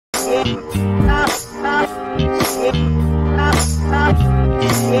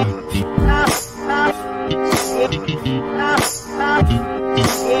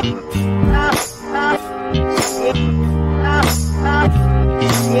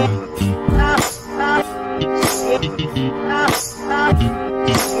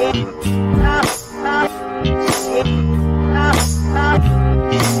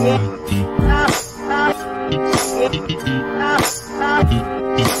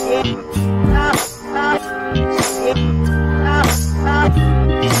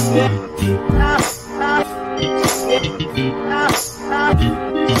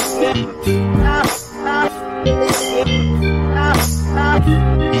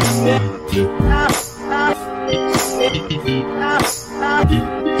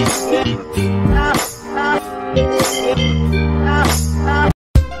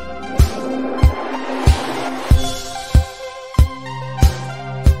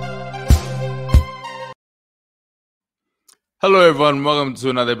Hello everyone, welcome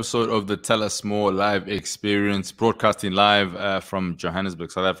to another episode of the Tell Us More live experience, broadcasting live from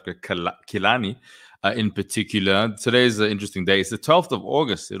Johannesburg, South Africa, Killarney in particular. Today is an interesting day. It's the 12th of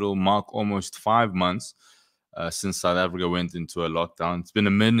August. It'll mark almost 5 months since South Africa went into a lockdown. It's been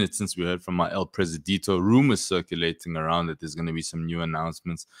a minute since we heard from our El Presidito. Rumors circulating around that there's going to be some new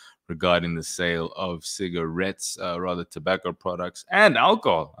announcements regarding the sale of cigarettes, rather tobacco products and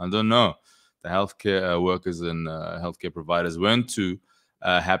alcohol. I don't know. The healthcare workers and healthcare providers weren't too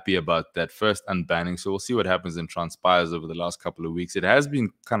happy about that first unbanning. So we'll see what happens and transpires over the last couple of weeks. It has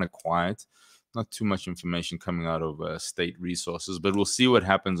been kind of quiet, not too much information coming out of state resources, but we'll see what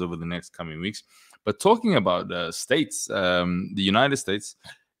happens over the next coming weeks. But talking about states, the United States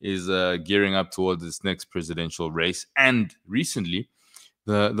is gearing up towards its next presidential race. And recently,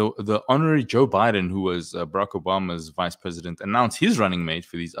 the honorary Joe Biden, who was Barack Obama's vice president, announced his running mate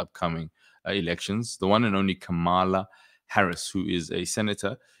for these upcoming elections, the one and only Kamala Harris, who is a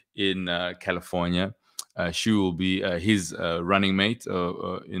senator in California. She will be his running mate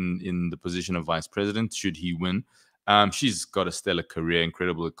in the position of vice president, should he win. She's got a stellar career,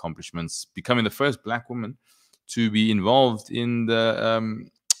 incredible accomplishments, becoming the first Black woman to be involved in the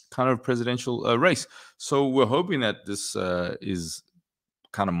kind of presidential race. So we're hoping that this is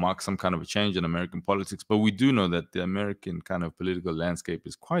kind of mark some kind of a change in American politics, but we do know that the American kind of political landscape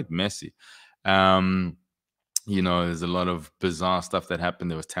is quite messy. There's a lot of bizarre stuff that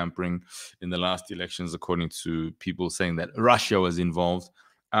happened. There was tampering in the last elections, according to people saying that Russia was involved.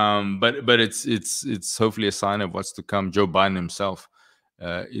 But it's hopefully a sign of what's to come. Joe Biden himself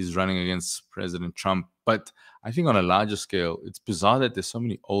is running against President Trump, but I think on a larger scale, it's bizarre that there's so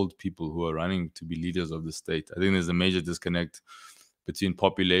many old people who are running to be leaders of the state. I think there's a major disconnect between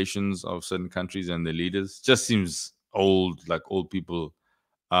populations of certain countries and the leaders. Just seems old, like old people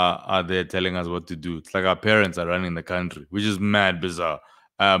are there telling us what to do. It's like our parents are running the country, which is mad bizarre.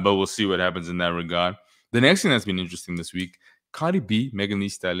 But we'll see what happens in that regard. The next thing that's been interesting this week, Cardi B, Megan Thee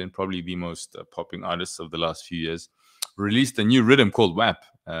Stallion, probably the most popping artist of the last few years, released a new rhythm called WAP.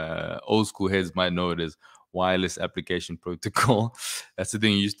 Old school heads might know it as wireless application protocol. That's the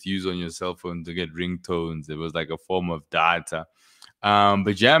thing you used to use on your cell phone to get ringtones. It was like a form of data.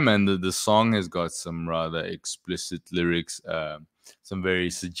 But yeah, man, the song has got some rather explicit lyrics, some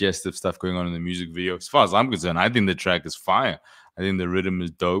very suggestive stuff going on in the music video. As far as I'm concerned, I think the track is fire. I think the rhythm is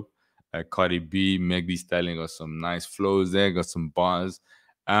dope. Cardi B, Meg Thee Stallion got some nice flows there, got some bars.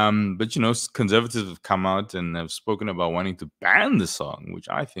 But, conservatives have come out and have spoken about wanting to ban the song, which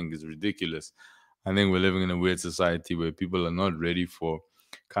I think is ridiculous. I think we're living in a weird society where people are not ready for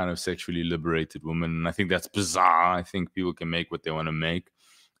kind of sexually liberated women. And I think that's bizarre. I think people can make what they want to make.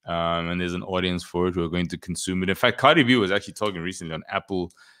 And there's an audience for it who are going to consume it. In fact, Cardi B was actually talking recently on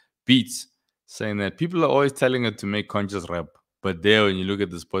Apple Beats, saying that people are always telling her to make conscious rap. But there, when you look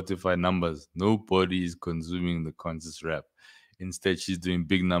at the Spotify numbers, nobody is consuming the conscious rap. Instead, she's doing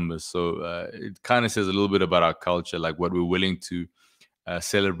big numbers. So it kind of says a little bit about our culture, like what we're willing to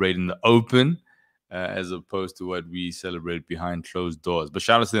celebrate in the open, as opposed to what we celebrate behind closed doors. But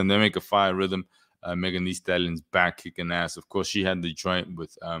shout out to them. They make a fire rhythm. Megan Thee Stallion's back kicking ass. Of course, she had the joint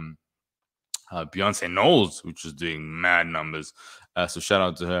with Beyonce Knowles, which was doing mad numbers. So shout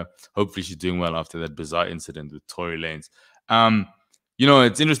out to her. Hopefully she's doing well after that bizarre incident with Tory Lanez.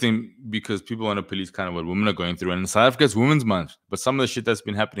 It's interesting because people want to police kind of what women are going through. And in South Africa, it's Women's Month. But some of the shit that's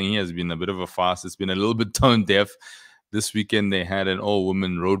been happening here has been a bit of a farce. It's been a little bit tone deaf. This weekend, they had an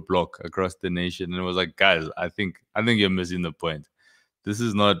all-women roadblock across the nation. And it was like, guys, I think you're missing the point. This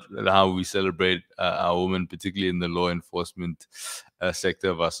is not how we celebrate our women, particularly in the law enforcement sector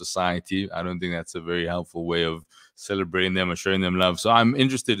of our society. I don't think that's a very helpful way of celebrating them or showing them love. So I'm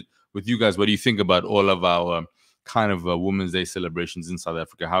interested with you guys. What do you think about all of our kind of Women's Day celebrations in South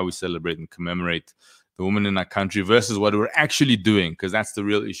Africa? How we celebrate and commemorate the women in our country versus what we're actually doing, because that's the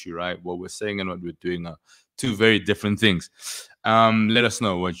real issue, right? What we're saying and what we're doing are two very different things. Let us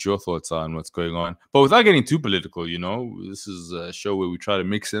know what your thoughts are on what's going on. But without getting too political, this is a show where we try to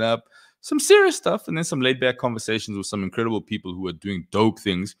mix it up. Some serious stuff and then some laid-back conversations with some incredible people who are doing dope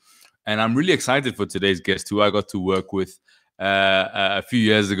things. And I'm really excited for today's guest, who I got to work with a few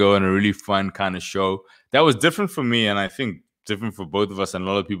years ago on a really fun kind of show. That was different for me, and I think different for both of us and a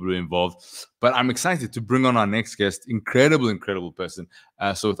lot of people who are involved. But I'm excited to bring on our next guest, incredible person.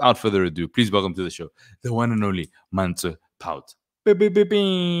 So without further ado, please welcome to the show, the one and only Mantsoe Pout.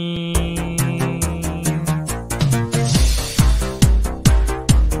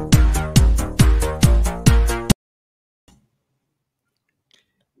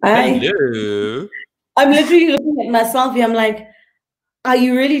 Hello. I'm literally looking at myself here. I'm like, are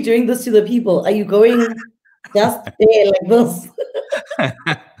you really doing this to the people? Are you going just there like this?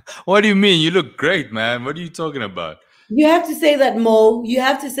 What do you mean? You look great, man. What are you talking about? You have to say that, Mo. You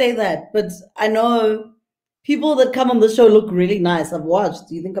have to say that. But I know people that come on the show look really nice. I've watched.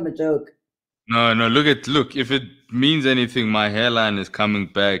 Do you think I'm a joke? No. Look. If it means anything, my hairline is coming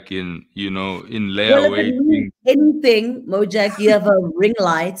back in layaway. Well, if anything, Mojack, you have a ring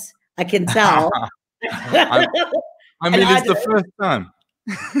light. I can tell. I mean, it's the first time.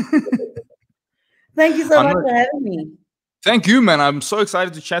 Thank you so much for having me. Thank you, man. I'm so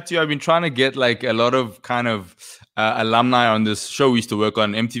excited to chat to you. I've been trying to get like a lot of kind of alumni on this show we used to work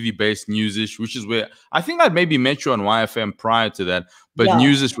on, MTV-based Newsish, which is where I think I'd maybe met you on YFM prior to that. But yeah.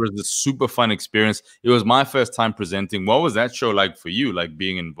 Newsish was a super fun experience. It was my first time presenting. What was that show like for you, like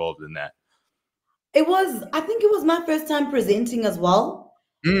being involved in that? I think it was my first time presenting as well.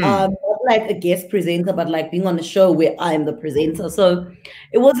 Not like a guest presenter, but like being on a show where I'm the presenter. So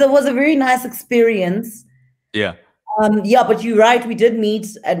it was a very nice experience. Yeah. But you're right. We did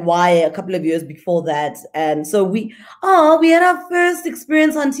meet at Y a couple of years before that, and so we had our first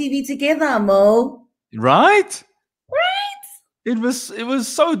experience on TV together, Mo. Right. It was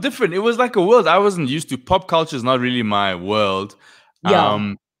so different. It was like a world I wasn't used to. Pop culture is not really my world.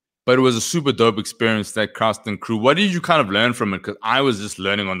 Yeah. But it was a super dope experience, that cast and crew. What did you kind of learn from it? Because I was just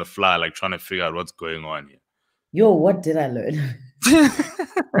learning on the fly, like trying to figure out what's going on here. Yo, what did I learn?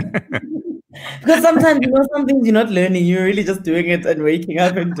 Because sometimes, some things you're not learning. You're really just doing it and waking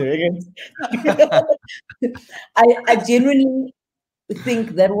up and doing it. I genuinely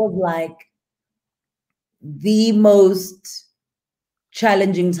think that was like the most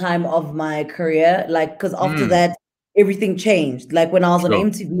challenging time of my career. Like, because after that, everything changed. Like when I was on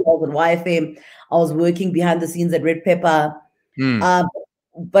MTV, I was on YFM, I was working behind the scenes at Red Pepper.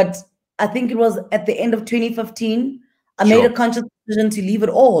 But I think it was at the end of 2015, I made a conscious decision to leave it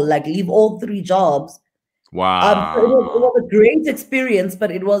all, like leave all 3 jobs. Wow. So it was a great experience,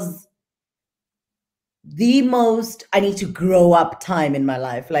 but it was the most I need to grow up time in my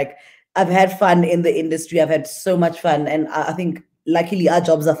life. Like I've had fun in the industry. I've had so much fun. And I think luckily our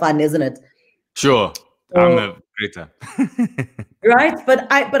jobs are fun, isn't it? Sure. I'm a creator. Right.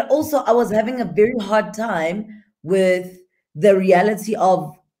 But also I was having a very hard time with the reality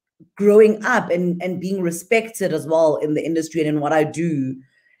of growing up and being respected as well in the industry and in what I do,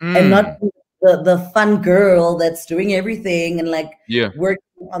 and not the fun girl that's doing everything and like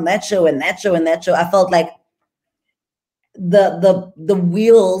working on that show and that show and that show. I felt like the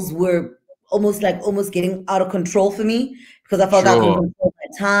wheels were almost getting out of control for me, because I felt I couldn't control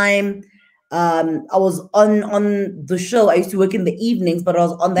my time. I was on the show. I used to work in the evenings, but I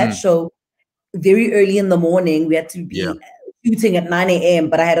was on that show very early in the morning. We had to be shooting at 9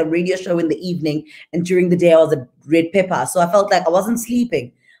 a.m., but I had a radio show in the evening, and during the day I was at Red Pepper. So I felt like I wasn't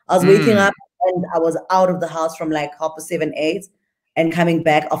sleeping. I was waking up and I was out of the house from like 7:30, 8, and coming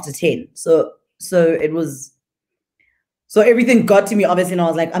back after 10. So it was, so everything got to me, obviously, and I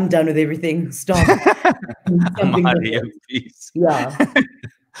was like, I'm done with everything. Stop. I'm out of here, please. Yeah.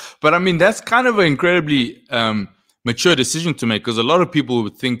 But I mean, that's kind of an incredibly mature decision to make, because a lot of people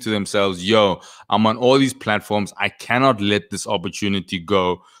would think to themselves, yo, I'm on all these platforms, I cannot let this opportunity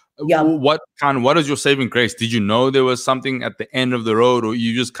go. Yeah. What is your saving grace? Did you know there was something at the end of the road, or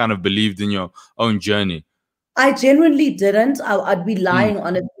you just kind of believed in your own journey? I genuinely didn't. I'd be lying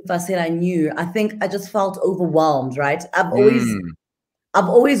on it if I said I knew. I think I just felt overwhelmed, right? I've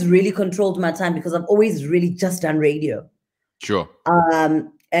always really controlled my time, because I've always really just done radio. Sure.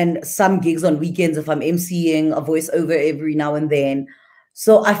 And some gigs on weekends if I'm emceeing, a voiceover every now and then.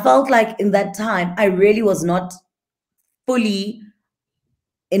 So I felt like in that time, I really was not fully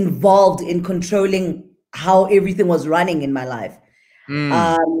involved in controlling how everything was running in my life.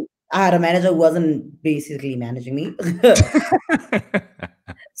 I had a manager who wasn't basically managing me.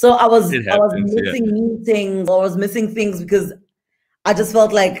 So It I was happens, yeah. missing meetings, or I was missing things because I just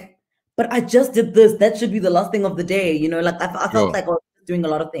felt like, but I just did this. That should be the last thing of the day, you know. Like I felt Sure. like I was doing a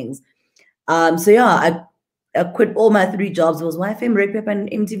lot of things. So yeah, I quit all my 3 jobs. It was YFM, Red Pepper, and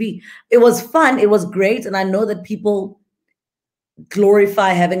MTV. It was fun. It was great, and I know that people glorify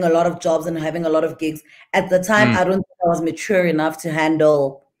having a lot of jobs and having a lot of gigs. At the time, Mm. I don't think I was mature enough to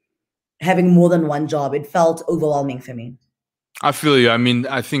handle having more than one job. It felt overwhelming for me. I feel you. I mean,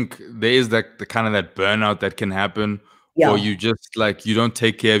 I think there is that the kind of that burnout that can happen, or Yeah, you just like you don't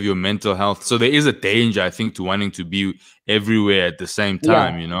take care of your mental health. So there is a danger, I think, to wanting to be everywhere at the same yeah,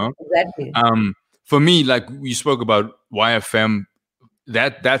 time, you know? exactly. For me, like you spoke about YFM,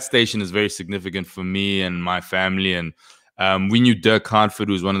 that station is very significant for me and my family. And we knew Dirk Hartford,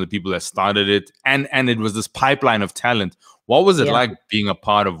 who was one of the people that started it, and it was this pipeline of talent. What was it Yeah. like being a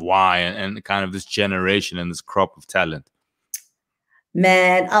part of Y and kind of this generation and this crop of talent?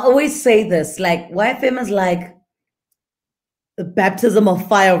 Man, I always say this, like YFM is like the baptism of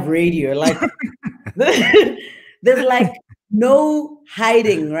fire of radio. Like there's like no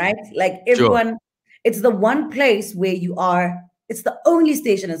hiding, right? Like Sure. everyone, it's the one place where you are, it's the only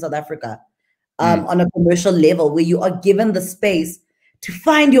station in South Africa Mm. on a commercial level where you are given the space to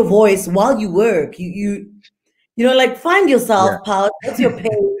find your voice while you work. You know, like find Yeah. yourself, Pout. What's your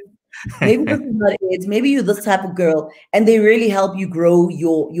pace? Maybe this is not it. Maybe you're this type of girl, and they really help you grow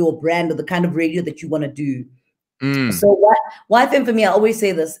your brand or the kind of radio that you want to do. Mm. So why thing for me, I always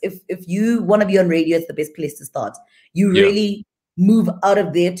say this: if you want to be on radio, it's the best place to start. You Yeah. really move out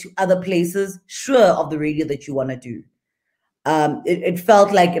of there to other places, sure of the radio that you want to do. It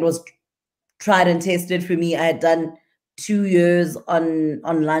felt like it was tried and tested for me. I had done 2 years on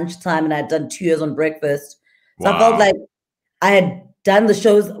lunchtime, and I had done 2 years on breakfast. So I felt Wow. like I had done the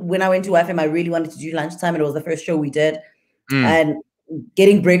shows when I went to FM. I really wanted to do lunchtime, and it was the first show we did. Mm. And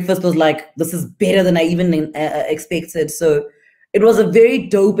getting breakfast was like, this is better than I even expected. So it was a very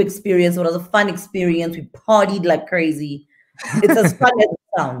dope experience. It was a fun experience. We partied like crazy. It's as fun as it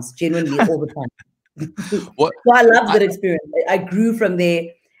sounds, genuinely, all the time. What? So I loved that experience. I grew from there,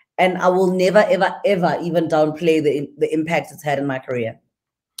 and I will never, ever, ever even downplay the impact it's had in my career.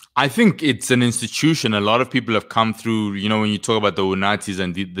 I think it's an institution. A lot of people have come through, you know, when you talk about the Unatis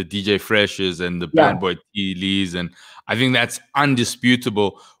and the DJ Freshes and the Bad Boy T. Lees, and I think that's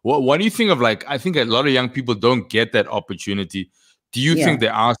undisputable. What do you think of, like, I think a lot of young people don't get that opportunity. Do you think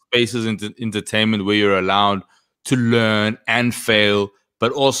there are spaces in entertainment where you're allowed to learn and fail,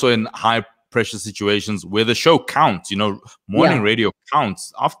 but also in high pressure situations where the show counts, you know, morning radio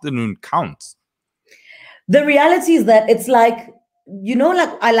counts, afternoon counts? The reality is that it's like, you know, like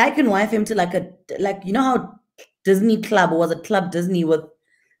I liken YFM to like you know how Disney Club, or was it Club Disney, with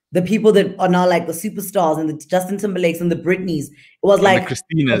the people that are now like the superstars and the Justin Timberlakes and the Britneys. It was And like the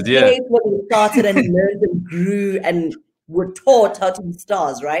Christinas, a yeah. place where they started and learned and grew and were taught how to be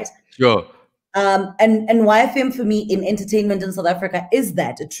stars, right? Sure. And YFM for me in entertainment in South Africa is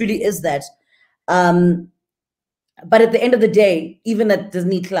that. It truly is that. But at the end of the day, even at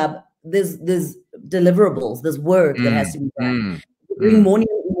Disney Club, there's deliverables, there's work that has to be done. Doing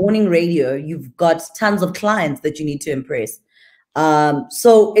morning radio, you've got tons of clients that you need to impress.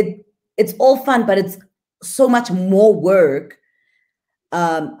 So it's all fun, but it's so much more work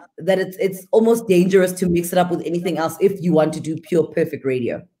that it's almost dangerous to mix it up with anything else if you want to do pure perfect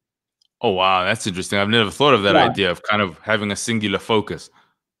radio. Oh, wow. That's interesting. I've never thought of that idea of kind of having a singular focus.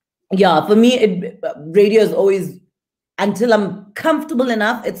 Yeah, for me, radio is always, until I'm comfortable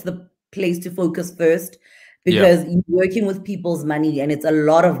enough, it's the place to focus first, because you're working with people's money and it's a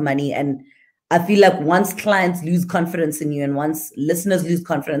lot of money. And I feel like once clients lose confidence in you, and once listeners lose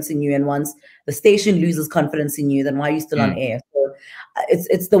confidence in you, and once the station loses confidence in you, then why are you still on air? So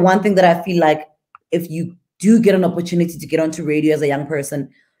it's the one thing that I feel like if you do get an opportunity to get onto radio as a young person,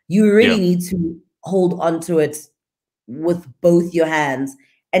 you really need to hold on to it with both your hands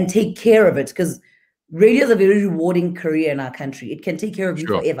and take care of it, because radio is a very rewarding career in our country. It can take care of you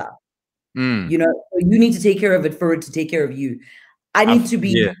forever. You know, so you need to take care of it for it to take care of you. I need to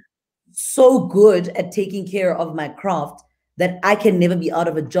be so good at taking care of my craft that I can never be out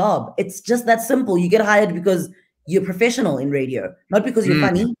of a job. It's just that simple. You get hired because you're professional in radio, not because you're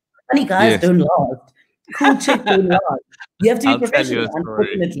funny. Funny guys don't last. Cool chicks don't last. You have to be professional,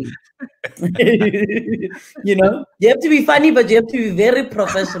 unfortunately. You know, you have to be funny, but you have to be very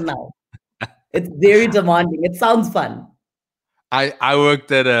professional. It's very demanding. It sounds fun. I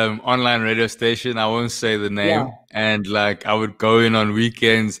worked at an online radio station. I won't say the name. And like I would go in on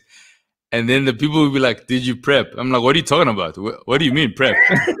weekends, and then the people would be like, "Did you prep?" I'm like, "What are you talking about? What do you mean prep?"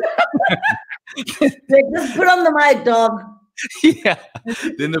 Like, just put on the mic, dog. Yeah.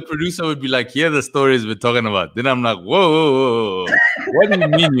 Then the producer would be like, "Here are the stories we're talking about." Then I'm like, "Whoa, whoa, whoa, whoa. What do you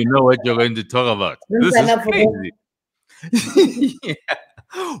mean you know what you're going to talk about? This is crazy." Yeah.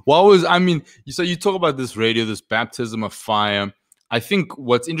 I mean, so you talk about this radio, this baptism of fire. I think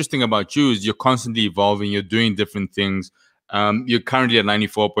what's interesting about you is you're constantly evolving, you're doing different things. You're currently at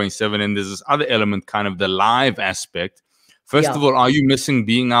 94.7, and there's this other element, kind of the live aspect. First of all, are you missing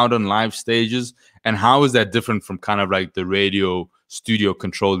being out on live stages? And how is that different from kind of like the radio studio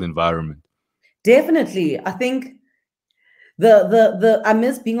controlled environment? Definitely. I think I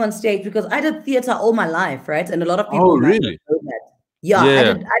miss being on stage because I did theater all my life, right? And a lot of people might not know that. Yeah,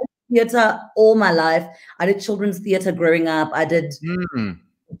 I did theater all my life. I did children's theater growing up. I did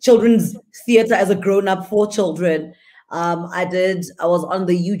children's theater as a grown-up for children. I was on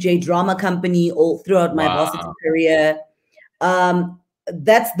the UJ drama company all throughout my varsity career.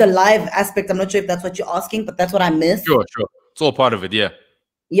 That's the live aspect. I'm not sure if that's what you're asking, but that's what I miss. Sure. It's all part of it, yeah.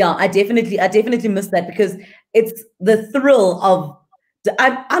 Yeah, I definitely miss that because it's the thrill of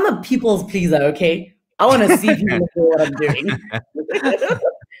I'm a people's pleaser, okay? I want to see people do what I'm doing.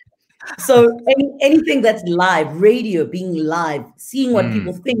 So anything that's live, radio, being live, seeing what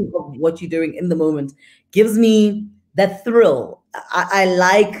people think of what you're doing in the moment gives me that thrill. I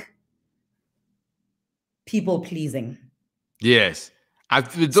like people pleasing. Yes.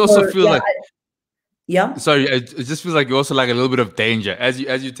 It also feels like yeah. Sorry, it just feels like you also like a little bit of danger as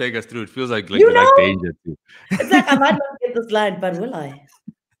you take us through. It feels like you like danger too. It's like I might not get this line, but will I?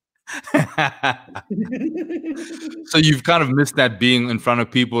 So you've kind of missed that being in front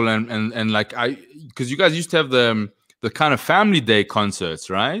of people and like because you guys used to have the kind of family day concerts,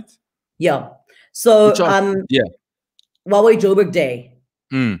 right? Yeah. So Huawei Joburg Day.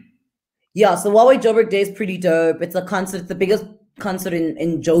 Yeah, so Huawei Joburg Day is pretty dope. It's a concert, it's the biggest concert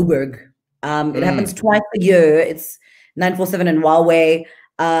in Joburg. It happens twice a year. It's 947 and Huawei.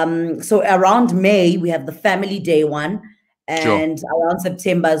 So around May, we have the Family Day one. And around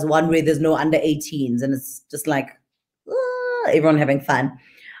September is one where there's no under 18s. And it's just like everyone having fun.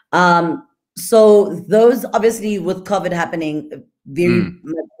 So those, obviously, with COVID happening, very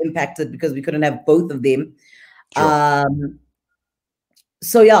much impacted because we couldn't have both of them.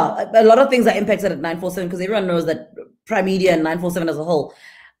 So yeah, a lot of things are impacted at 947 because everyone knows that Prime Media and 947 as a whole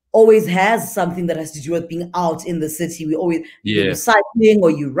always has something that has to do with being out in the city. We always you're cycling or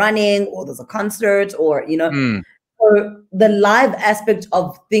you're running or there's a concert or so the live aspect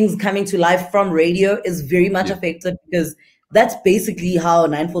of things coming to life from radio is very much affected because that's basically how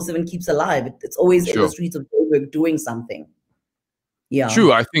 947 keeps alive. It's always in the streets of Joburg doing something. Yeah.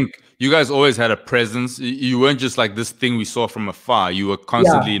 True. I think you guys always had a presence. You weren't just like this thing we saw from afar. You were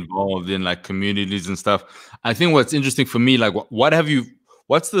constantly involved in like communities and stuff. I think what's interesting for me, like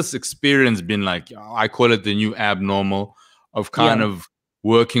what's this experience been like? I call it the new abnormal of kind of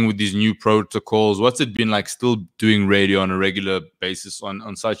working with these new protocols. What's it been like still doing radio on a regular basis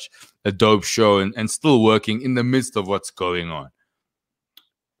on such a dope show and still working in the midst of what's going on?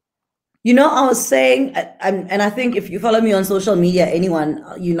 You know, I was saying, and I think if you follow me on social media, anyone,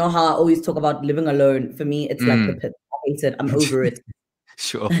 you know how I always talk about living alone. For me, it's like the pit. I hate it. I'm over it.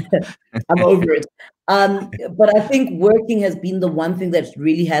 Sure. I'm over it. But I think working has been the one thing that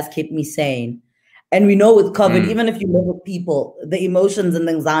really has kept me sane. And we know with COVID, even if you live with people, the emotions and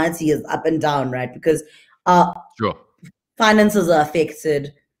the anxiety is up and down, right? Because finances are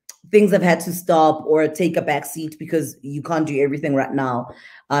affected. Things have had to stop or take a back seat because you can't do everything right now.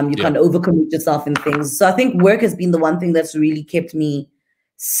 You can't overcommit yourself in things. So I think work has been the one thing that's really kept me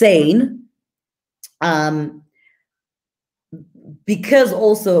sane. Because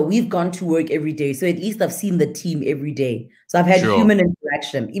also we've gone to work every day. So at least I've seen the team every day. So I've had human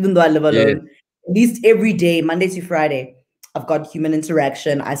interaction, even though I live alone. At least every day, Monday to Friday, I've got human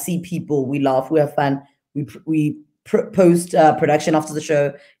interaction. I see people, we laugh, we have fun. We post production after the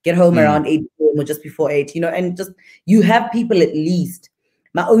show, get home around 8 p.m. or just before 8, and just you have people at least.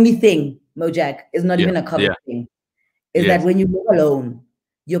 My only thing, Mojack, is not even a COVID thing, is that when you live alone,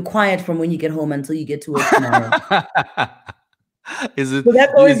 you're quiet from when you get home until you get to work tomorrow. Is it? So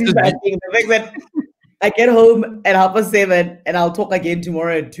that's always been my thing. The fact that I get home at 7:30 and I'll talk again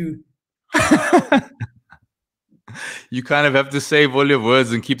tomorrow at 2. You kind of have to save all your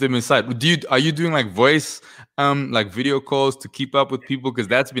words and keep them inside. Are you doing like voice, like video calls to keep up with people? Because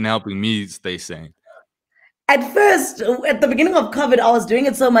that's been helping me stay sane. At first, at the beginning of COVID, I was doing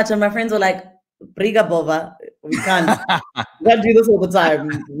it so much, and my friends were like, "Briga bova, we can't do this all the time.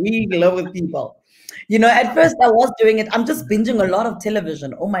 We love with people." At first I was doing it. I'm just binging a lot of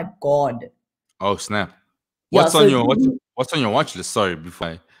television. Oh my God. Oh snap! What's on your watch list? Sorry,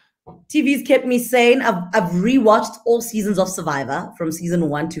 before TV's kept me sane. I've rewatched all seasons of Survivor from season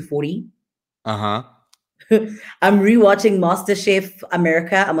 1 to 40. Uh-huh. I'm rewatching MasterChef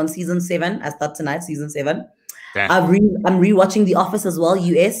America. I'm on season 7. I start tonight, season 7. Damn. I'm rewatching The Office as well,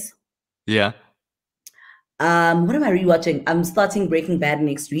 US. Yeah. What am I rewatching? I'm starting Breaking Bad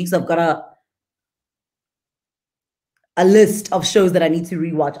next week. So I've got a list of shows that I need to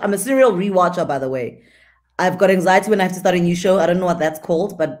rewatch. I'm a serial rewatcher, by the way. I've got anxiety when I have to start a new show. I don't know what that's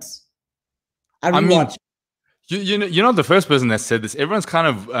called, but I rewatch. You're not the first person that said this. Everyone's kind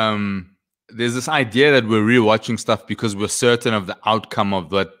of there's this idea that we're rewatching stuff because we're certain of the outcome of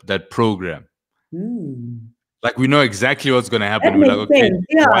that program. Like we know exactly what's going to happen. We're like, okay,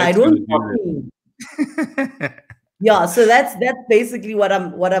 yeah, I don't. Yeah, so that's basically what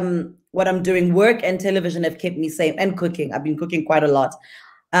I'm doing. Work and television have kept me safe, and cooking. I've been cooking quite a lot.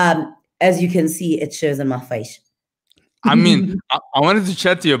 As you can see, it shows in my face. I mean, I wanted to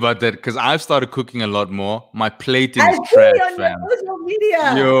chat to you about that because I've started cooking a lot more. My plating is trash, fam. Social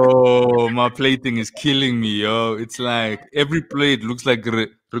media. Yo, my plating is killing me, yo. It's like every plate looks like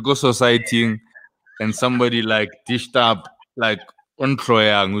Rigo Society, and somebody like dished up like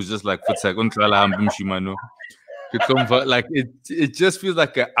Untroyang, who's just like like it just feels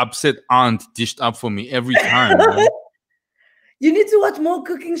like an upset aunt dished up for me every time. You need to watch more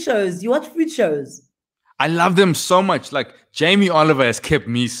cooking shows. You watch food shows. I love them so much. Like Jamie Oliver has kept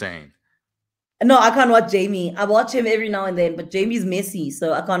me sane. No, I can't watch Jamie. I watch him every now and then, but Jamie's messy,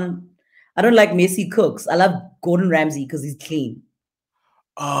 so I don't like messy cooks. I love Gordon Ramsay because he's clean.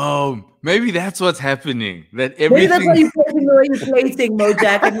 Oh, maybe that's what's happening. That everything. Maybe that's why you're plating the way you're plating,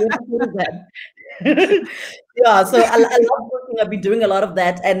 Mojack, and you have to do that. Yeah, so I love cooking. I've been doing a lot of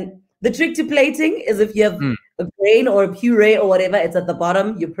that. And the trick to plating is if you have a grain or a puree or whatever, it's at the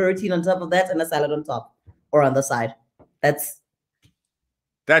bottom, your protein on top of that, and a salad on top or on the side. That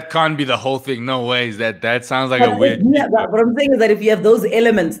can't be the whole thing. No ways. That sounds like a weird. Yeah, what I'm saying is that if you have those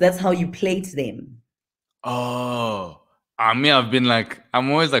elements, that's how you plate them. Oh, I mean,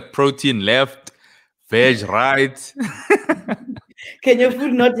 I'm always like protein left, veg right. Can your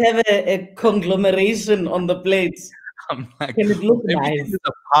food not have a conglomeration on the plate? I'm like, can it look nice? It's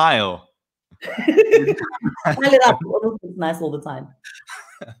a pile. Pile it up. It's nice all the time.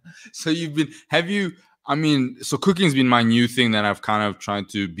 So so cooking's been my new thing that I've kind of tried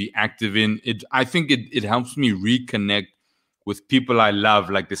to be active in. I think it helps me reconnect with people I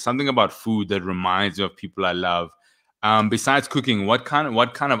love. Like there's something about food that reminds me of people I love. Besides cooking, what kind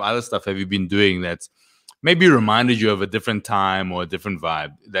of other stuff have you been doing that's maybe reminded you of a different time or a different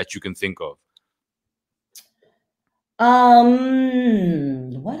vibe that you can think of?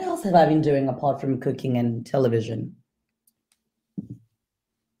 What else have I been doing apart from cooking and television?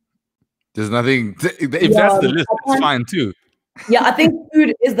 There's nothing. If that's the list, it's fine too. Yeah, I think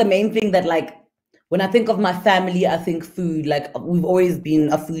food is the main thing that, like, when I think of my family, I think food. Like, we've always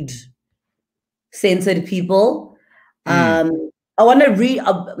been a food-centered people. I want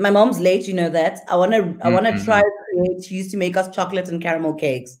to my mom's late, you know that. I want to try to create. She used to make us chocolate and caramel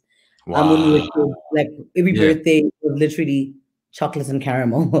cakes. Wow. When we were kids, like every birthday was literally chocolate and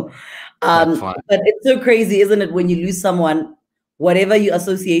caramel. But it's so crazy, isn't it? When you lose someone, whatever you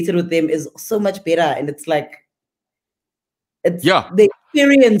associated with them is so much better. And it's like, the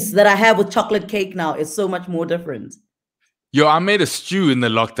experience that I have with chocolate cake now is so much more different. Yo, I made a stew in the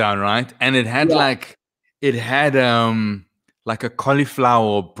lockdown, right? And it had like a cauliflower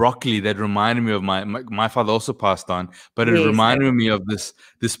or broccoli that reminded me of my father also passed on, but it reminded me of this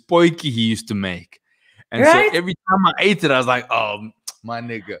poiki he used to make. And so every time I ate it, I was like, oh, my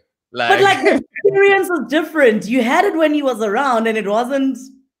nigga. But like the experience was different. You had it when he was around and it wasn't,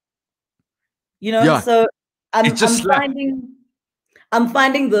 so I'm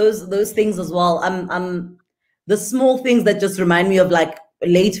finding those things as well. I'm the small things that just remind me of like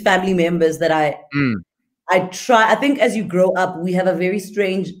late family members that I try. I think as you grow up, we have a very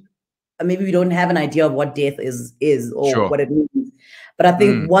strange, maybe we don't have an idea of what death is or what it means. But I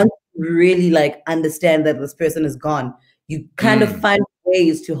think once you really like understand that this person is gone, you kind of find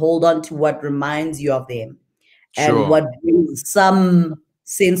ways to hold on to what reminds you of them and what brings some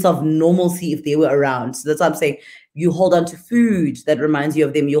sense of normalcy if they were around. So that's what I'm saying. You hold on to food that reminds you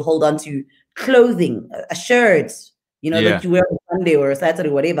of them. You hold on to clothing, a shirt, that you wear on Sunday or a Saturday,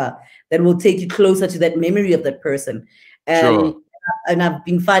 whatever, that will take you closer to that memory of that person. And I've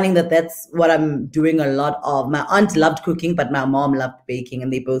been finding that that's what I'm doing a lot of. My aunt loved cooking, but my mom loved baking,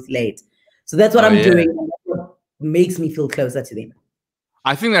 and they both late. So that's what I'm doing. And that's what makes me feel closer to them.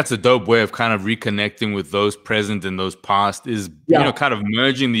 I think that's a dope way of kind of reconnecting with those present and those past is, kind of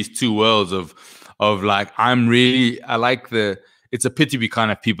merging these two worlds of like, I like it's a pity we can't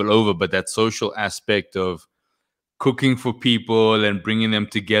have people over, but that social aspect of cooking for people and bringing them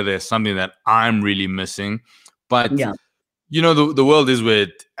together is something that I'm really missing. But Yeah. you know, the world is where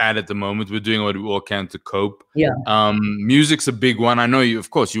it's at the moment. We're doing what we all can to cope. Yeah. Music's a big one. I know you,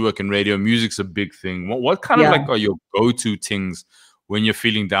 of course, you work in radio. Music's a big thing. What kind of Yeah. like are your go-to things when you're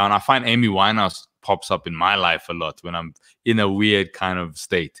feeling down? I find Amy Winehouse pops up in my life a lot when I'm in a weird kind of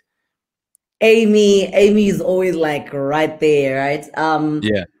state. Amy is always like right there, right?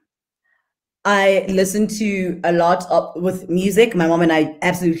 Yeah. I listen to a lot with music. My mom and I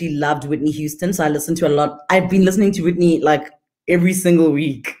absolutely loved Whitney Houston, so I listened to a lot. I've been listening to Whitney like every single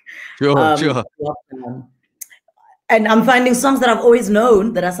week. Sure. And I'm finding songs that I've always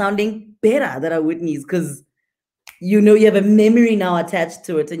known that are sounding better that are Whitney's, because you know you have a memory now attached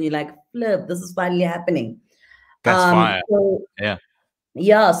to it, and you're like, flip, this is finally happening. That's fire. So,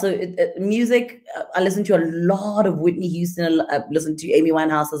 yeah. So music, I listen to a lot of Whitney Houston. I listen to Amy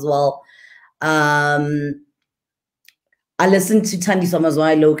Winehouse as well. I listen to Thandi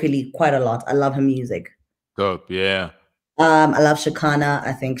Somazwai locally quite a lot. I love her music. Dope, yeah. I love Shakana.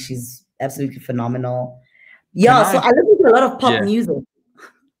 I think she's absolutely phenomenal. Yeah, so I listen to a lot of pop music.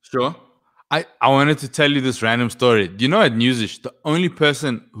 Sure. I wanted to tell you this random story. Do you know at Newsish, the only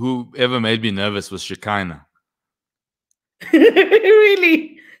person who ever made me nervous was Shekinah.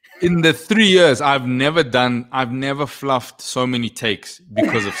 Really? In the 3 years, I've never fluffed so many takes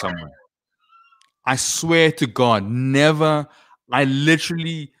because of someone. I swear to God, never. I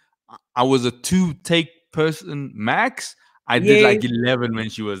was a 2-take person max. I did like 11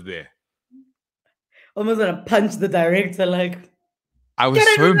 when she was there. Almost gonna punch the director, like. I was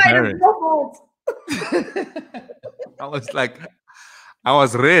so embarrassed. I was like, I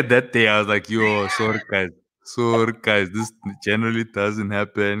was red that day. I was like, yo, sorry guys, this generally doesn't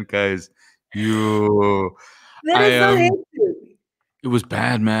happen, guys. Yo, it was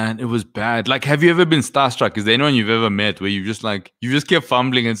bad, man. It was bad. Like, have you ever been starstruck? Is there anyone you've ever met where you just kept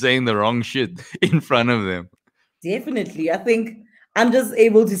fumbling and saying the wrong shit in front of them? Definitely. I think I'm just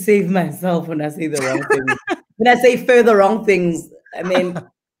able to save myself when I say the wrong things. When I say further wrong things, I mean,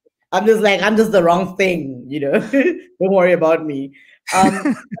 I'm just the wrong thing, you know. Don't worry about me. But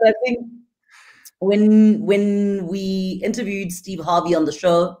I think when we interviewed Steve Harvey on the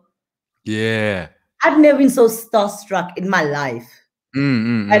show, I've never been so starstruck in my life.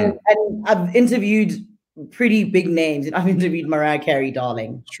 And I've interviewed pretty big names. I've interviewed Mariah Carey,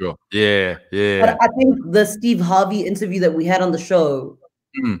 darling. Sure. Yeah. But I think the Steve Harvey interview that we had on the show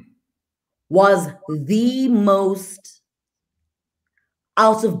was the most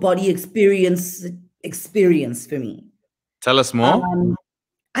out of body experience for me. Tell us more.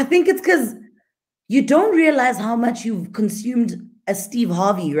 I think it's because you don't realize how much you've consumed as Steve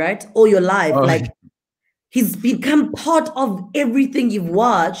Harvey, right? All your life. Like, he's become part of everything you've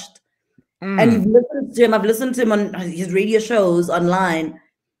watched. And you've listened to him. I've listened to him on his radio shows online.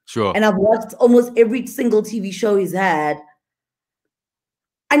 Sure. And I've watched almost every single TV show he's had.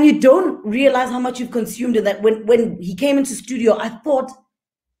 And you don't realize how much you've consumed in that. When he came into studio, I thought,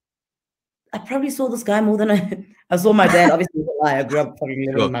 I probably saw this guy more than I saw my dad. Obviously, I grew up fucking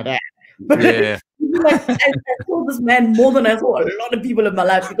living with my dad. But like, I saw this man more than I saw a lot of people in my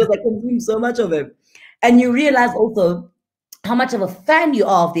life because I consumed so much of him. And you realize also how much of a fan you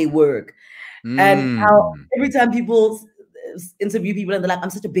are of their work. And how every time people interview people and they're like, I'm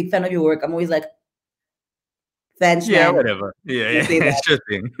such a big fan of your work, I'm always like, thanks, man. Whatever. Yeah, sure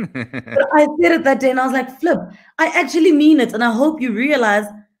thing. But I said it that day and I was like, flip, I actually mean it. And I hope you realize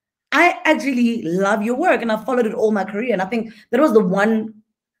I actually love your work and I followed it all my career. And I think that was the one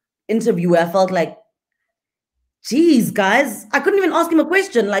interview where I felt like, geez, guys, I couldn't even ask him a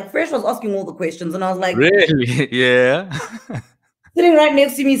question. Like, Fresh was asking all the questions. And I was like, really? Yeah. Sitting right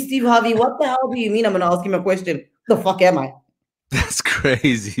next to me, Steve Harvey, what the hell do you mean I'm going to ask him a question? The fuck am I? That's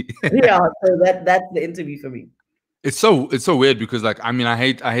crazy. Yeah, so that's the interview for me. It's so weird because, like, I mean, I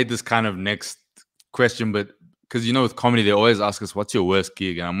hate this kind of next question, but because, you know, with comedy, they always ask us, what's your worst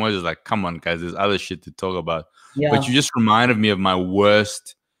gig? And I'm always just like, come on, guys, there's other shit to talk about. Yeah. But you just reminded me of my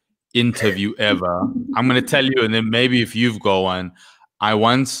worst interview ever. I'm going to tell you, and then maybe if you've got one. I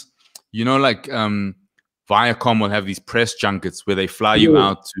once, you know, like, Viacom will have these press junkets where they fly you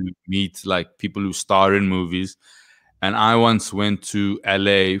out to meet like people who star in movies. And I once went to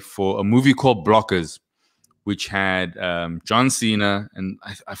LA for a movie called Blockers, which had John Cena and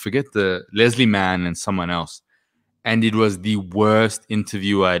I forget the Leslie Mann and someone else. And it was the worst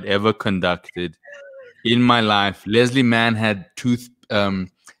interview I'd ever conducted in my life. Leslie Mann had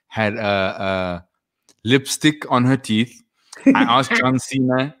lipstick on her teeth. I asked John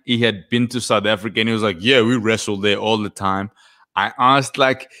Cena, he had been to South Africa, and he was like, yeah, we wrestled there all the time. I asked,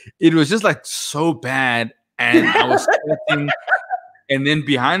 like, it was just like so bad, and I was sweating. And then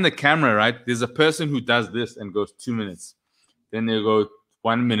behind the camera, right, there's a person who does this and goes 2 minutes. Then they go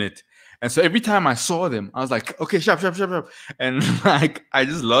 1 minute. And so every time I saw them, I was like, okay, sharp. And like, I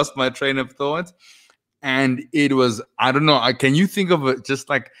just lost my train of thought. And it was, I don't know, can you think of just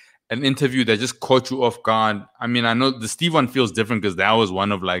like an interview that just caught you off guard? I mean, I know the Steve one feels different because that was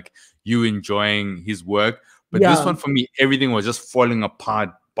one of like you enjoying his work. But this one for me, everything was just falling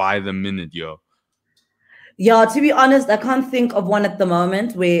apart by the minute, yo. Yeah, to be honest, I can't think of one at the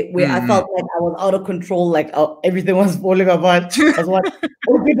moment where I felt like I was out of control, like everything was falling apart. That's what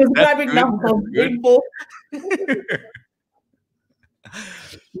we're describing now. Painful.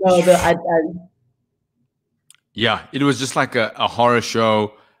 Yeah, it was just like a horror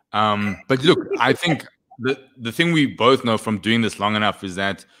show. But look, I think the thing we both know from doing this long enough is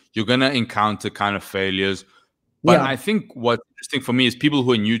that you're gonna encounter kind of failures. But I think what's interesting for me is people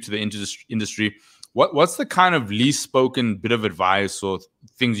who are new to the industry. What's the kind of least spoken bit of advice or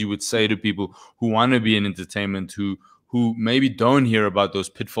things you would say to people who want to be in entertainment, who maybe don't hear about those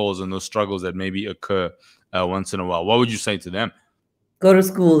pitfalls and those struggles that maybe occur once in a while? What would you say to them? Go to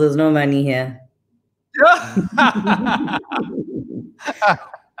school. There's no money here. To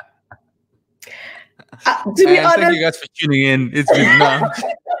be honest, thank you guys for tuning in. It's been nice.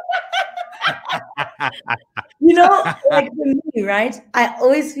 You know, like for me, right? I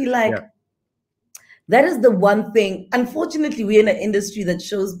always feel like that is the one thing. Unfortunately, we're in an industry that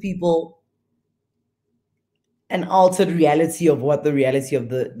shows people an altered reality of what the reality of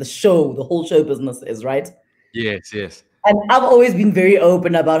the show, the whole show business is, right? Yes. And I've always been very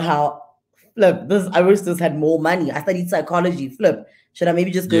open about how, I wish this had more money. I studied psychology. Should I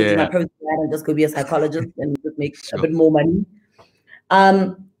maybe just go to my postgrad and just go be a psychologist and just make a bit more money?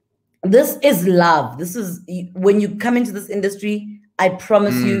 This is love. This is, when you come into this industry, I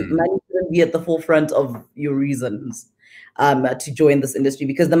promise you, money shouldn't be at the forefront of your reasons to join this industry,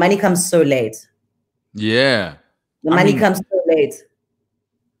 because the money comes so late. Yeah. The money comes so late.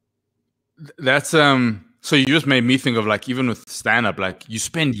 That's so you just made me think of, like, even with stand-up, like, you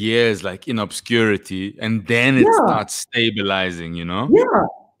spend years like in obscurity and then it starts stabilizing, you know? Yeah.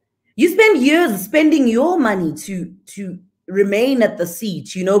 You spend years spending your money to remain at the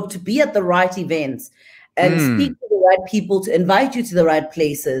seat, you know, to be at the right events and speak to the right people, to invite you to the right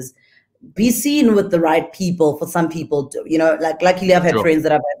places, be seen with the right people. For some people, you know, like, luckily I've had friends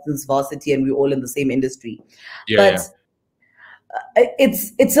that I've had since varsity and we're all in the same industry.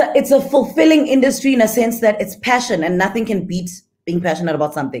 It's a fulfilling industry in a sense that it's passion, and nothing can beat being passionate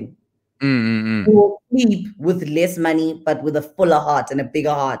about something. You will sleep with less money, but with a fuller heart and a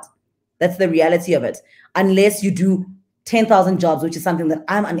bigger heart. That's the reality of it. Unless you do 10,000 jobs, which is something that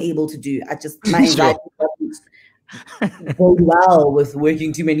I'm unable to do. My anxiety doesn't go well with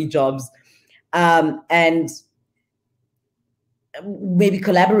working too many jobs. And maybe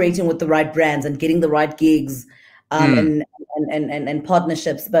collaborating with the right brands and getting the right gigs and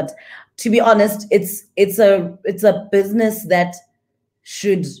partnerships. But to be honest, it's a business that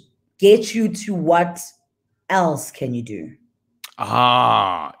should get you to what else can you do.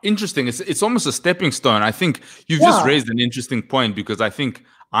 Interesting. It's almost a stepping stone. I think you've just raised an interesting point, because I think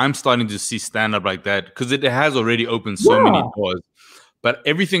I'm starting to see stand-up like that, because it has already opened so many doors, but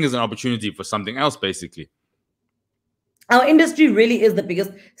everything is an opportunity for something else, basically. Our industry really is the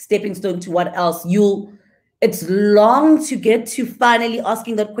biggest stepping stone to what else. It's long to get to finally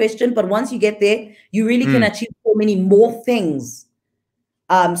asking that question, but once you get there, you really can achieve so many more things.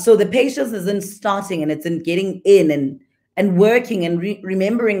 So the patience is in starting, and it's in getting in and working and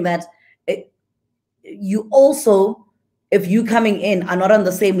remembering that you also, if you coming in, are not on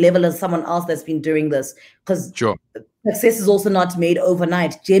the same level as someone else that's been doing this, because success is also not made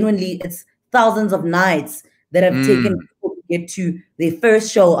overnight. Genuinely, it's thousands of nights that have taken people to get to their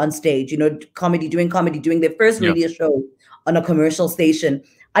first show on stage, you know, doing their first radio show on a commercial station.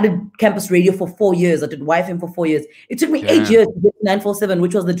 I did campus radio for 4 years. I did YFM for 4 years. It took me 8 years to get to 947,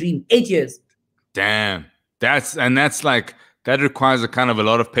 which was the dream. 8 years. Damn. That's like, that requires a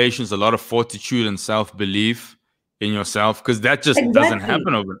lot of patience, a lot of fortitude and self-belief in yourself, because that just doesn't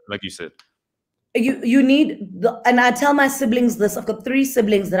happen over, like you said. You need and I tell my siblings this. I've got 3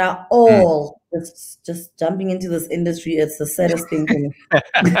 siblings that are all just jumping into this industry. It's the saddest thing for me.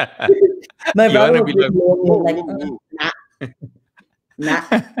 My brother was like, nah.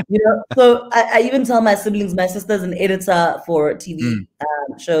 You know, so I even tell my siblings, my sister's an editor for TV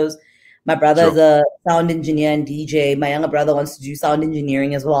shows. My brother is a sound engineer and DJ. My younger brother wants to do sound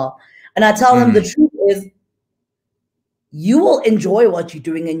engineering as well. And I tell them the truth is, you will enjoy what you're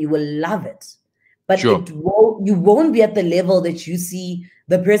doing and you will love it. but Sure. you won't be at the level that you see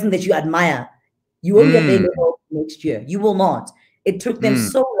the person that you admire. You won't be at their level next year. You will not. It took them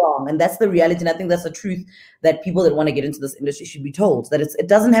so long, and that's the reality. And I think that's the truth that people that want to get into this industry should be told, that it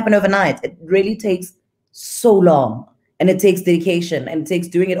doesn't happen overnight. It really takes so long, and it takes dedication, and it takes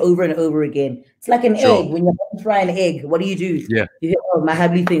doing it over and over again. It's like an egg. When you're about to fry an egg, what do? You hear, oh, my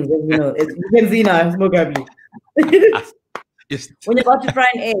hably things. You know, you can see now, I smoke hably. When you're about to fry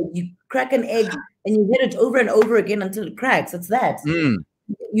an egg, you crack an egg and you hit it over and over again until it cracks. It's that.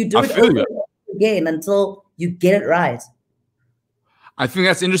 You do it over and over again until you get it right. I think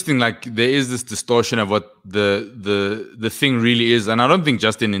that's interesting. Like, there is this distortion of what the thing really is, and I don't think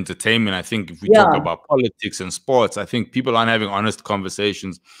just in entertainment. I think if we talk about politics and sports, I think people aren't having honest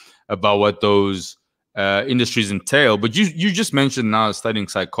conversations about what those industries entail. But you just mentioned now studying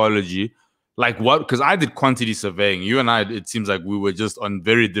psychology. Like what? Because I did quantity surveying. You and I, it seems like we were just on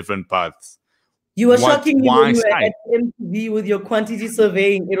very different paths. You were shocking me when you were at MTV with your quantity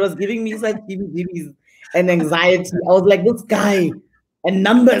surveying. It was giving me such heebie-jeebies and anxiety. I was like, this guy and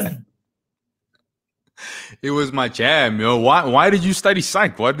numbers. It was my jam, yo. Why did you study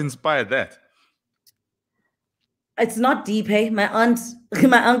psych? What inspired that? It's not deep, hey. My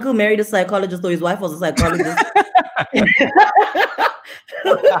uncle married a psychologist, though his wife was a psychologist.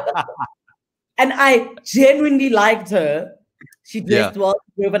 And I genuinely liked her. She dressed well,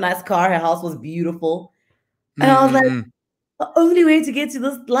 she drove a nice car, her house was beautiful. And I was like, the only way to get to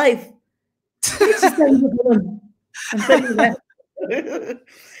this life is just I'm telling you that.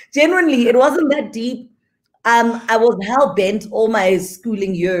 Genuinely, it wasn't that deep. I was hell-bent all my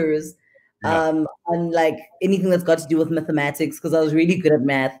schooling years on like anything that's got to do with mathematics, because I was really good at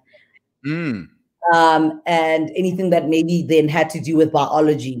math. And anything that maybe then had to do with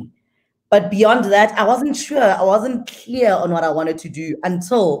biology. But beyond that, I wasn't sure. I wasn't clear on what I wanted to do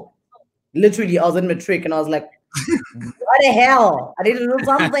until literally I was in matric and I was like, what the hell? I need to do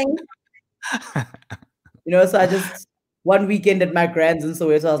something. You know, so I just, one weekend at my grand's in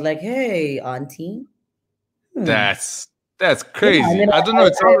Soweto, I was like, hey, auntie. That's crazy. Yeah, I don't know.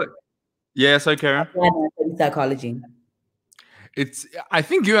 So Karen. Psychology. I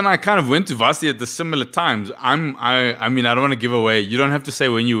think you and I kind of went to varsity at the similar times. I mean, I don't want to give away. You don't have to say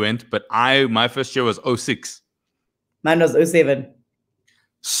when you went, but my first year was 06. Mine was 07.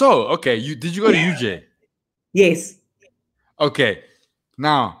 So, okay, did you go to UJ? Yes. Okay.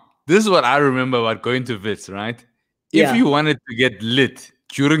 Now, this is what I remember about going to Wits, right? If you wanted to get lit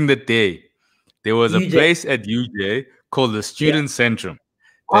during the day, there was a place at UJ called the Student Centrum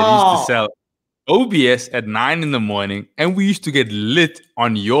that used to sell OBS at 9 in the morning, and we used to get lit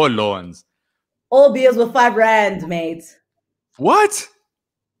on your lawns. All beers were R5, mate. What?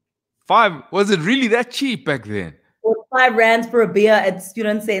 5? Was it really that cheap back then? It was R5 for a beer at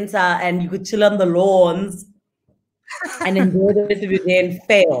Student Center, and you could chill on the lawns and enjoy the rest of your day and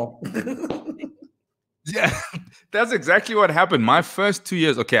fail. Yeah, that's exactly what happened. My first 2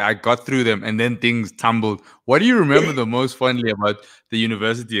 years, okay, I got through them, and then things tumbled. What do you remember the most fondly about the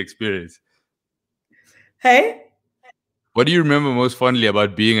university experience? Hey? What do you remember most fondly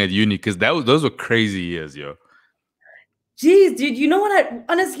about being at uni? Because those were crazy years, yo. Jeez, dude, you know what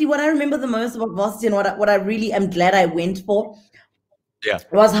I remember the most about varsity and what I really am glad I went for?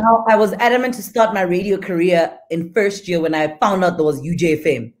 Was how I was adamant to start my radio career in first year when I found out there was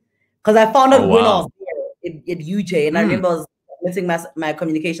UJFM. Because I found out when I was there at UJ, and I remember I was missing my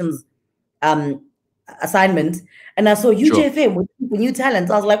communications assignment, and I saw UJFM with new talents.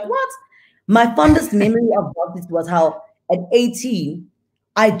 I was like, what? My fondest memory of this was how at 18,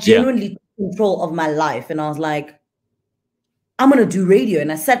 I genuinely took control of my life. And I was like, I'm going to do radio.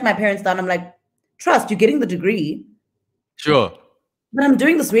 And I sat my parents down. I'm like, trust, you're getting the degree. Sure. But I'm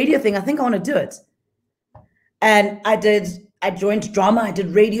doing this radio thing. I think I want to do it. And I joined drama. I did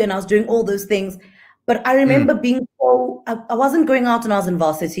radio and I was doing all those things. But I remember being I wasn't going out when I was in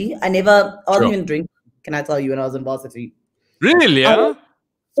varsity. I wasn't even drinking. Can I tell you when I was in varsity? Really? Yeah.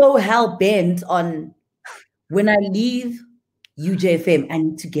 So hell-bent on when I leave UJFM, I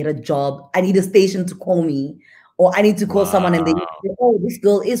need to get a job. I need a station to call me, or I need to call someone and they say, oh, this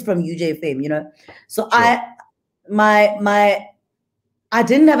girl is from UJFM, you know? So I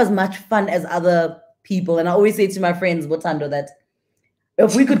didn't have as much fun as other people. And I always say to my friends, Botando, that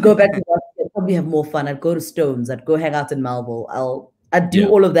if we could go back to that, I'd probably have more fun. I'd go to Stones. I'd go hang out in Melville. I'd do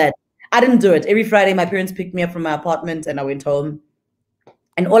all of that. I didn't do it. Every Friday, my parents picked me up from my apartment and I went home.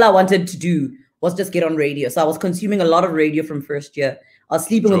 And all I wanted to do was just get on radio. So I was consuming a lot of radio from first year. I was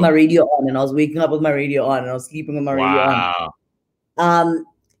sleeping with my radio on, and I was waking up with my radio on, and I was sleeping with my radio on.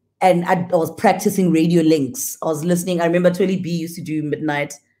 And I was practicing radio links. I was listening. I remember Twilly B used to do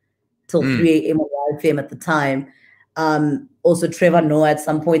midnight till 3 a.m. on Wild Fame at the time. Also Trevor Noah at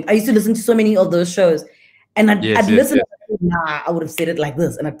some point. I used to listen to so many of those shows, and I'd listen. Yes. Nah, I would have said it like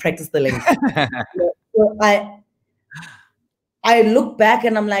this, and I'd practice the links. So I look back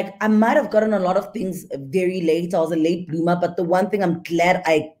and I'm like, I might have gotten a lot of things very late. I was a late bloomer, but the one thing I'm glad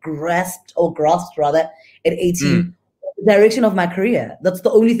I grasped rather at 18, the direction of my career. That's the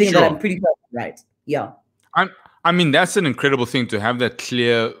only thing that I'm pretty sure right. Yeah. I mean, that's an incredible thing to have that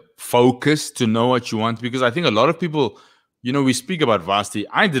clear focus, to know what you want, because I think a lot of people, you know, we speak about varsity.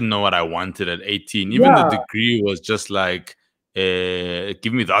 I didn't know what I wanted at 18. Even the degree was just like,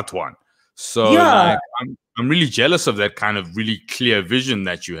 give me that one. So like, I'm really jealous of that kind of really clear vision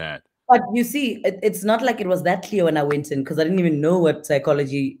that you had. But you see, it's not like it was that clear when I went in, because I didn't even know what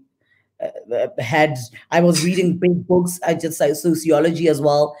psychology had. I was reading big books. I just like sociology as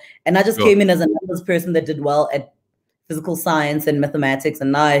well. And I just came in as a numbers person that did well at physical science and mathematics.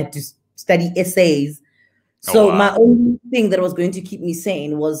 And now I had to study essays. So my only thing that was going to keep me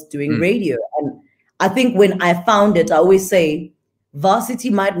sane was doing radio. And I think when I found it, I always say, varsity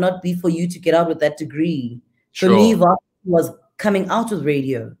might not be for you to get out with that degree. For me, varsity was coming out with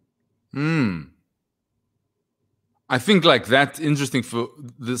radio. I think like that's interesting for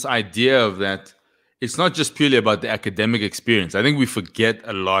this idea of that it's not just purely about the academic experience. I think we forget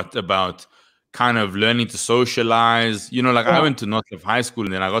a lot about kind of learning to socialize. You know, like I went to Northcliffe High School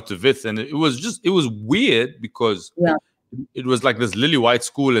and then I got to Wits, and it was weird because it was like this lily white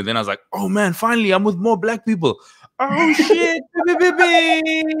school, and then I was like, oh man, finally I'm with more black people. Oh shit,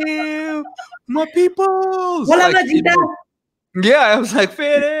 my people. Like, you know, yeah, I was like,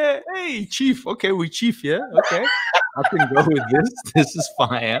 hey, chief. Okay, we chief, yeah. Okay, I can go with this. This is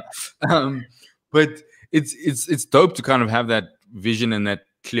fire. But it's dope to kind of have that vision and that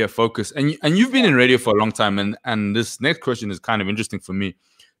clear focus. And you've been in radio for a long time. And this next question is kind of interesting for me.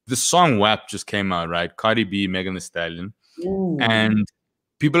 The song WAP just came out, right? Cardi B, Megan Thee Stallion, and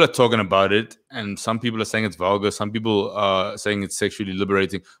people are talking about it, and some people are saying it's vulgar. Some people are saying it's sexually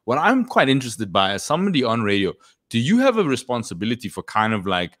liberating. What I'm quite interested by as somebody on radio, do you have a responsibility for kind of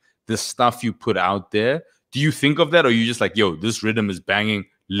like the stuff you put out there? Do you think of that, or are you just like, yo, this rhythm is banging,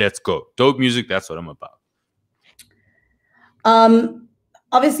 let's go. Dope music, that's what I'm about.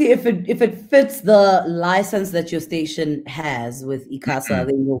 Obviously, if it fits the license that your station has with ICASA,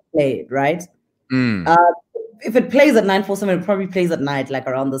 then you'll play it, right? If it plays at 947, it probably plays at night, like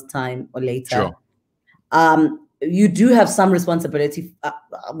around this time or later. You do have some responsibility,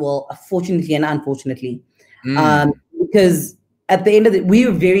 well, fortunately and unfortunately, because at the end of we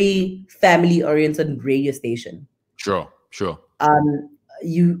are very family-oriented radio station.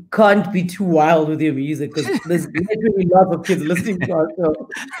 You can't be too wild with your music because there's literally lots of kids listening to our show.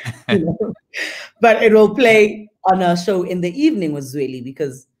 You know? But it will play on our show in the evening with Zweli,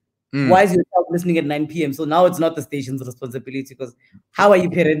 because why is your child listening at 9 p.m.? So now it's not the station's responsibility, because how are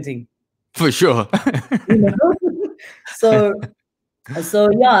you parenting? For sure. You know? So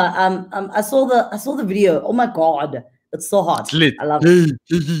yeah, I saw the video. Oh my God, it's so hot. It's lit. I love it.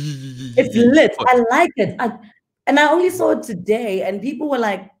 It's lit. I like it. And I only saw it today, and people were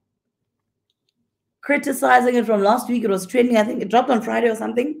like criticizing it from last week. It was trending. I think it dropped on Friday or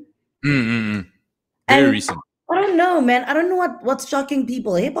something. Very recent. I don't know, man. I don't know what's shocking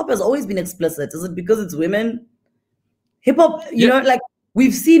people. Hip hop has always been explicit. Is it because it's women? Hip hop, you know, like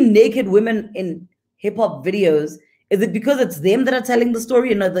we've seen naked women in hip hop videos. Is it because it's them that are telling the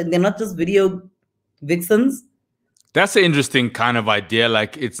story and they're not just video vixens? That's an interesting kind of idea.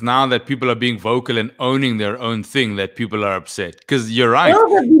 Like, it's now that people are being vocal and owning their own thing that people are upset. Because you're right.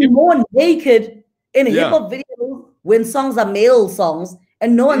 Girls have been more naked in hip hop videos when songs are male songs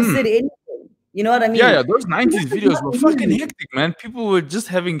and no one said anything. You know what I mean? Yeah, those 90s videos were fucking hectic, man. People were just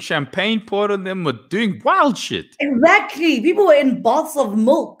having champagne poured on them, were doing wild shit. Exactly. People were in baths of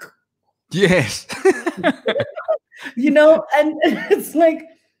milk. Yes. You know, and it's like,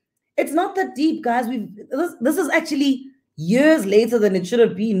 it's not that deep, guys. This is actually years later than it should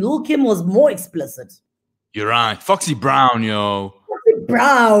have been. Lil Kim was more explicit. You're right. Foxy Brown, yo. Foxy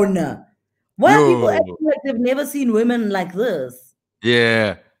Brown. Why are people acting like they've never seen women like this?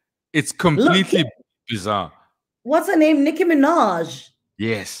 Yeah. It's completely bizarre. What's her name? Nicki Minaj.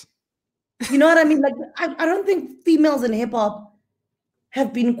 Yes. You know what I mean? Like, I don't think females in hip hop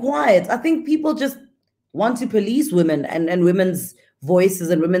have been quiet. I think people just want to police women and women's voices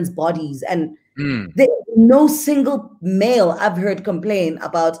and women's bodies. And there's no single male I've heard complain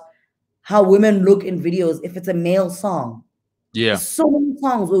about how women look in videos if it's a male song. Yeah. There's so many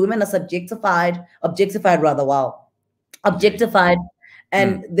songs where women are objectified,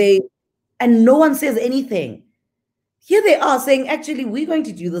 and no one says anything. here they are saying, actually, we're going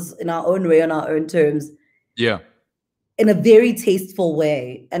to do this in our own way, on our own terms, Yeah. in a very tasteful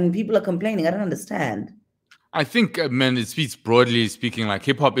way. And people are complaining. I don't understand. I think, man, it speaks broadly speaking, like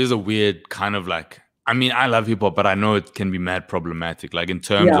hip hop is a weird kind of like, I mean, I love hip hop, but I know it can be mad problematic. Like in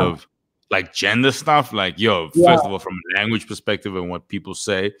terms Yeah. of like gender stuff, like, yo, Yeah. first of all, from a language perspective and what people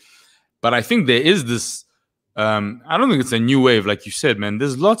say. But I think there is this, I don't think it's a new wave, like you said, man.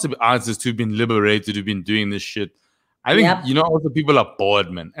 There's lots of artists who've been liberated, who've been doing this shit. I think, Yep. you know, also people are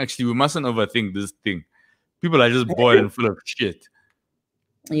bored, man. Actually, we mustn't overthink this thing. People are just bored and full of shit.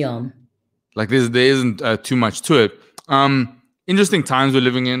 Yeah. Like there isn't too much to it. Interesting times we're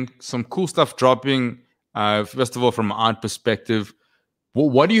living in. Some cool stuff dropping. First of all, from an art perspective,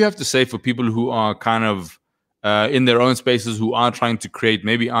 what do you have to say for people who are kind of in their own spaces, who are trying to create,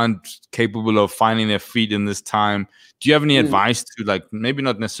 maybe aren't capable of finding their feet in this time? Do you have any advice to, like, maybe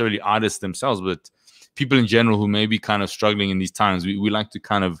not necessarily artists themselves, but people in general who may be kind of struggling in these times? We like to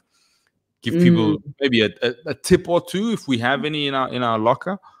kind of give people maybe a tip or two if we have any in our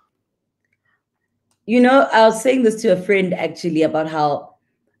locker. You know, I was saying this to a friend actually about how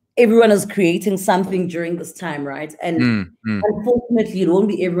everyone is creating something during this time, right? And unfortunately, it won't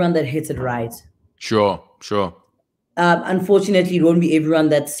be everyone that hits it right. Sure. Unfortunately, it won't be everyone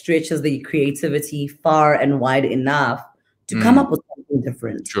that stretches the creativity far and wide enough to come up with something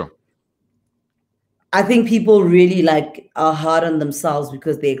different. Sure. I think people really are hard on themselves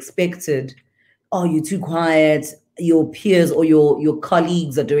because they expected, oh, you're too quiet. Your peers or your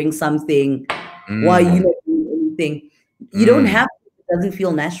colleagues are doing something. Why are you not doing anything? You don't have to. If it doesn't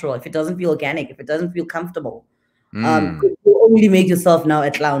feel natural, if it doesn't feel organic, if it doesn't feel comfortable. You only make yourself now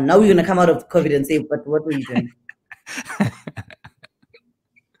a clown. Now we're going to come out of COVID and say, but what were you doing?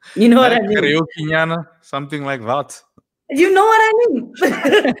 You know what I mean? Karaoke, something like that. You know what I mean?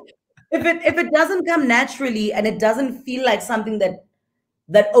 If it doesn't come naturally and it doesn't feel like something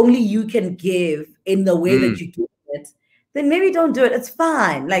that only you can give in the way that you give it, then maybe don't do it. It's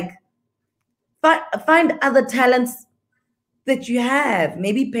fine. Like find other talents that you have.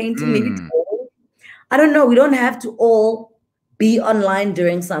 Maybe painting, maybe drawing. I don't know. We don't have to all be online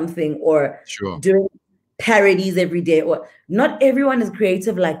doing something or doing parodies every day. Or not everyone is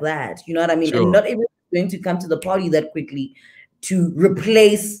creative like that. You know what I mean? And not everyone is going to come to the party that quickly to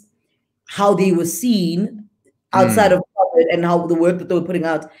replace how they were seen outside of COVID and how the work that they were putting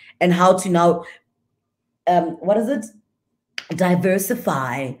out and how to now, what is it?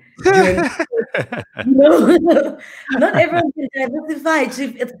 Diversify. During, you know, not everyone can diversify.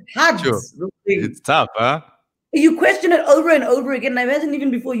 It's hard. It's tough, huh? You question it over and over again. I imagine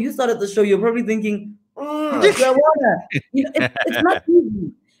even before you started the show, you're probably thinking, do I wanna? You know, it's not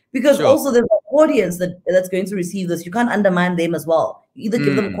easy. Because also there's an audience that's going to receive this. You can't undermine them as well. You either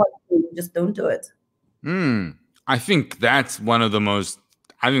give them quality or you just don't do it. I think that's one of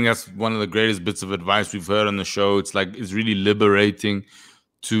the greatest bits of advice we've heard on the show. It's like, it's really liberating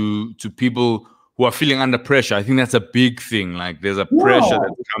to people who are feeling under pressure. I think that's a big thing. Like there's a pressure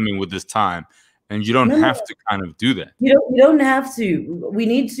that's coming with this time. And you don't have to kind of do that. You don't have to. We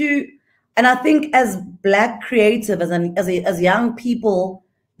need to. And I think as Black creative, as young people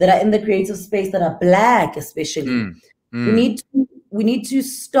that are in the creative space that are Black, especially, we need to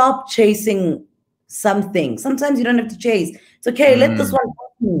stop chasing something. Sometimes you don't have to chase. It's okay. Let this one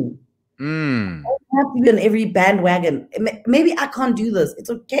happen. I don't have to be on every bandwagon. Maybe I can't do this. It's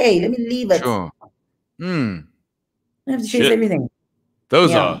okay. Let me leave it. Sure. I don't have to chase everything.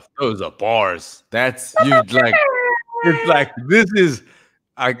 Those are bars. That's you like. It's like this is.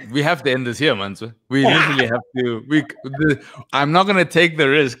 We have to end this here, Mantsoe. We literally have to. I'm not gonna take the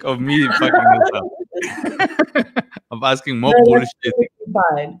risk of me fucking this up. Of asking more bullshit.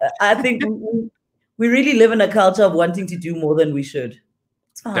 Fine. I think we really live in a culture of wanting to do more than we should.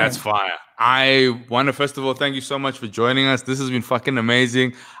 It's fine. That's fire. I want to first of all thank you so much for joining us. This has been fucking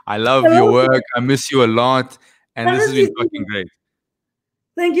amazing. I love your work. I miss you a lot, and this has been fucking great.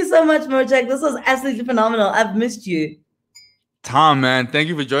 Thank you so much, Mojak. This was absolutely phenomenal. I've missed you. Tom, man, thank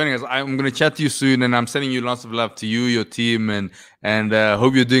you for joining us. I'm going to chat to you soon, and I'm sending you lots of love to you, your team, and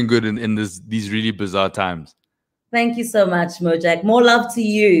hope you're doing good in these really bizarre times. Thank you so much, Mojak. More love to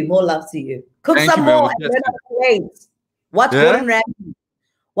you. More love to you. Cook some more. Watch Gordon Ramsay.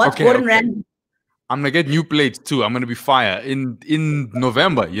 Watch Gordon Ramsay. I'm going to get new plates too. I'm going to be fire in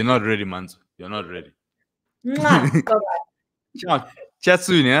November. You're not ready, Mantsoe. You're not ready. Ciao. Chat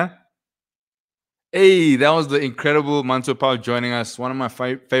soon, yeah? Hey, that was the incredible Mantsoe Pout joining us. One of my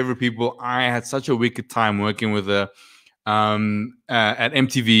favorite people. I had such a wicked time working with her at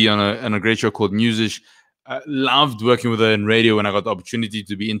MTV on a great show called Newsish. Loved working with her in radio when I got the opportunity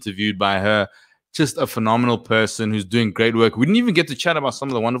to be interviewed by her. just a phenomenal person who's doing great work. We didn't even get to chat about some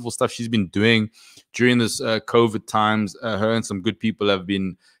of the wonderful stuff she's been doing during this COVID times. Her and some good people have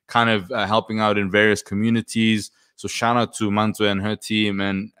been kind of helping out in various communities. So shout out to Mantsoe and her team.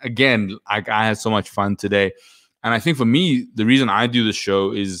 And again, I had so much fun today. And I think for me, the reason I do the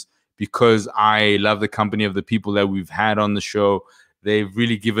show is because I love the company of the people that we've had on the show. They've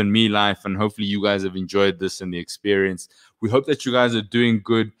really given me life, and hopefully you guys have enjoyed this and the experience. We hope that you guys are doing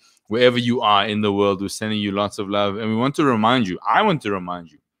good wherever you are in the world. We're sending you lots of love. And we want to remind you, I want to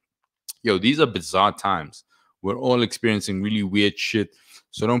remind you, yo, these are bizarre times. We're all experiencing really weird shit.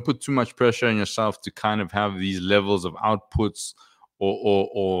 So don't put too much pressure on yourself to kind of have these levels of outputs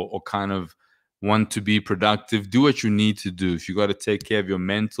or kind of want to be productive. Do what you need to do. If you got to take care of your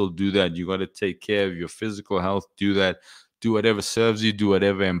mental, do that. You got to take care of your physical health, do that. Do whatever serves you, do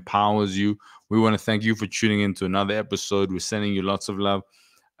whatever empowers you. We want to thank you for tuning in to another episode. We're sending you lots of love.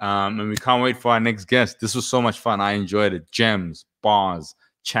 And we can't wait for our next guest. This was so much fun. I enjoyed it. Gems, bars,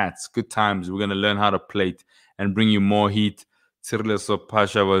 chats, good times. We're going to learn how to plate and bring you more heat. Tirleso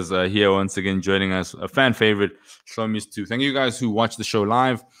Pasha was here once again joining us. A fan favorite. Shlomi's too. Thank you guys who watch the show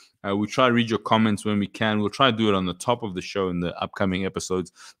live. We try to read your comments when we can. We'll try to do it on the top of the show in the upcoming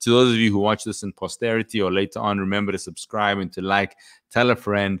episodes. To those of you who watch this in posterity or later on, remember to subscribe and to like. Tell a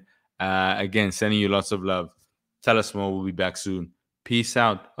friend. Again, sending you lots of love. Tell us more. We'll be back soon. Peace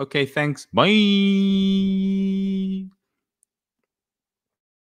out. Okay, thanks. Bye.